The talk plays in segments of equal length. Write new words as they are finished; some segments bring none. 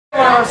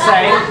I'm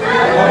saying.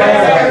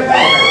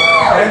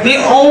 The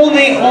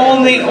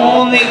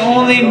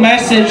only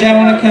message I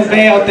want to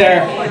convey out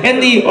there in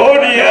the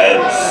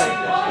audience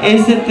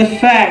is that the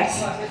fact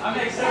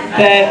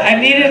that I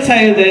need to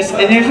tell you this,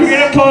 and if you're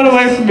going to pull it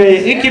away from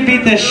me, you can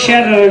beat the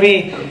shit out of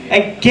me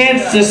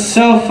against the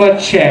sofa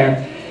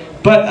chair.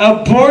 But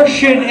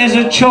abortion is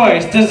a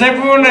choice. Does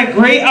everyone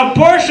agree?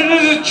 Abortion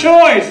is a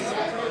choice.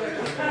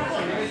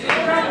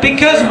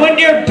 Because when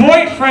your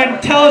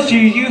boyfriend tells you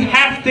you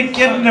have to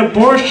get an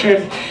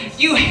abortion,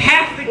 you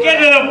have to get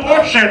an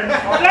abortion.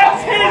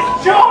 That's his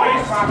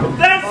choice.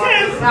 That's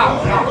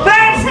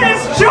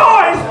his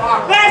choice.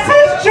 That's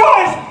his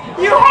choice.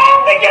 You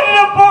have to get an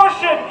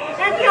abortion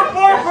if your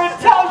boyfriend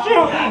tells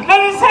you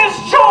that it's his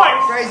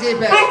choice.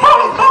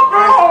 Because the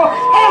girl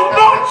has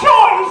no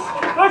choice.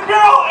 The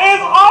girl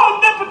is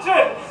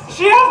omnipotent.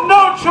 She has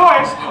no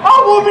choice. A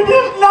woman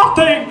is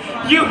nothing.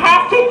 You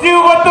have to do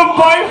what the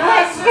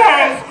boyfriend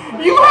says.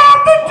 You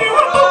have to do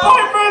what the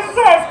boyfriend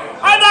says.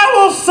 And I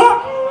will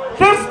suck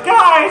this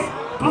guy's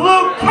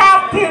blue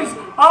captain's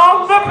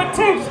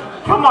omnipotence.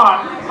 Come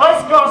on,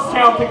 let's go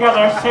sail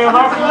together,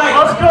 sailor.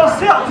 Let's go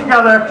sail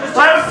together.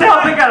 Let's sail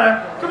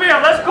together. Come here,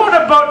 let's go on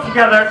a boat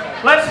together.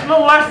 Let's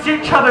molest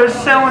each other's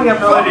sailing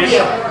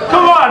abilities.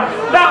 Come on,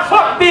 now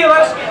fuck me,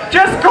 let's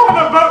just go on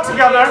a boat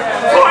together.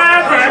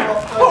 Forever.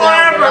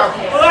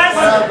 Let's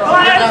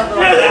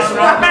do this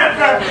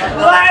forever.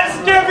 Let's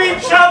give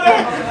each other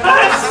the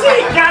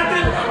sea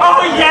captain.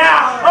 Oh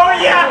yeah,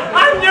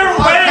 I'm your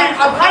wave.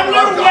 I'm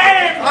your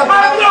wave.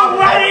 I'm your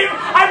wave.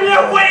 I'm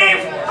your wave.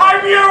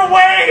 I'm your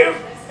wave.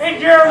 And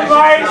you're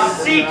my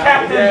sea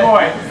captain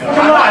boy.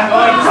 Come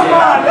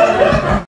on.